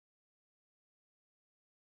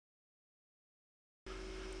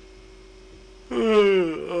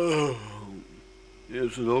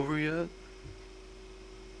Is it over yet?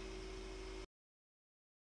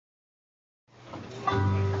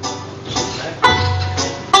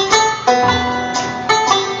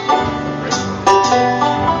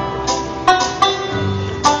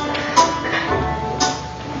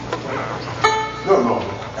 No.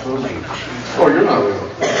 Oh, you're not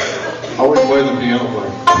real. I always play the piano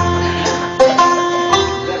player.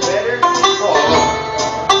 Is that better?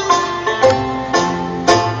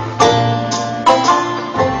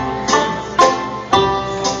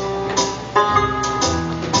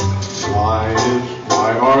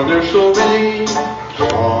 Why are there so many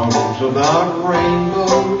songs about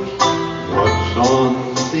rainbows? What's on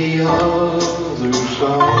the other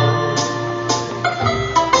side?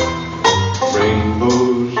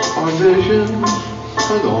 Rainbows are visions,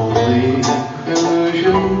 but only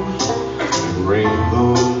illusions.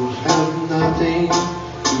 Rainbows have nothing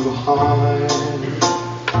to hide.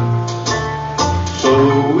 So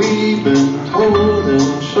we've been told,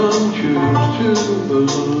 and some choose to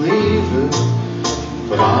believe it,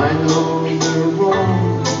 but I know they're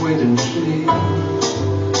wrong. Wait and see.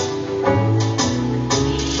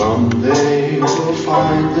 Someday we'll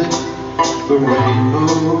find it, the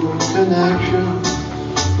rainbow connection,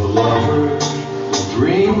 the lovers, the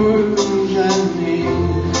dreamers, and me.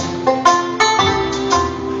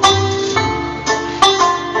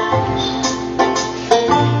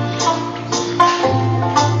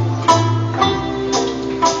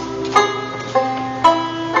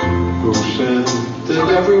 Who said that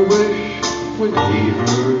every wish would be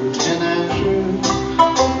heard and answered?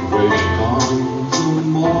 Wish on the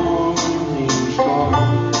morning star.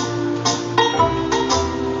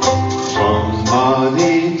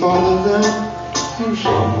 Somebody thought of that, and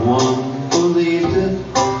someone believed it.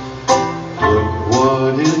 Look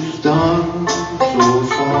what it's done so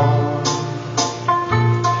far.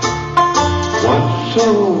 What's so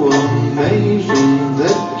amazing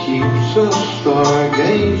that keeps us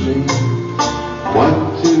stargazing? What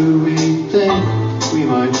do we think we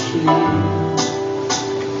might see?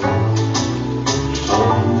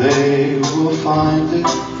 Someday we'll find it,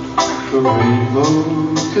 the rainbow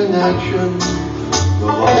connection, the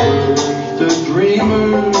lovers, the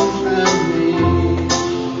dreamers, and me.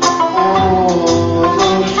 All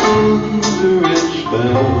the under its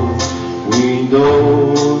spell, we know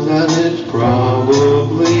that it's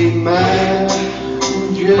probably magic.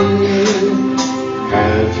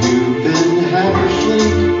 Have you been half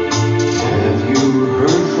asleep? Have you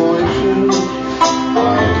heard voices?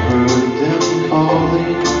 I've heard them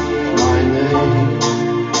calling my name.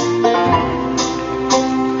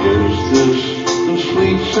 Is this the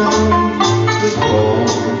sweet sound that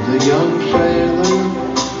called the young sailor?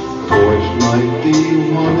 Voice might be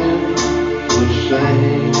one and the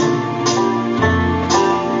same.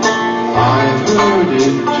 I've heard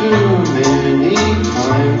it too many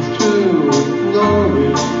times to ignore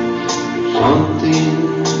it. Something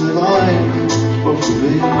that I'm supposed to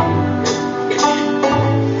be.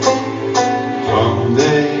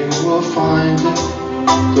 Someday we'll find it,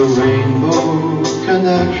 the rainbow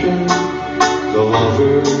connection, the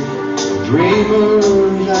lovers, the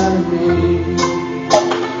dreamers, and me.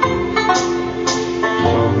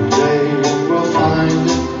 Someday we'll find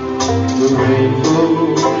it, the rainbow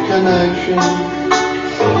connection,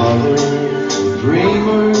 the lovers, the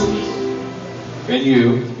dreamers, and you,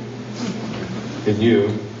 and you,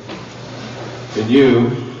 and you,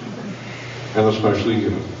 and especially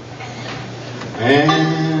you,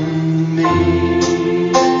 and me.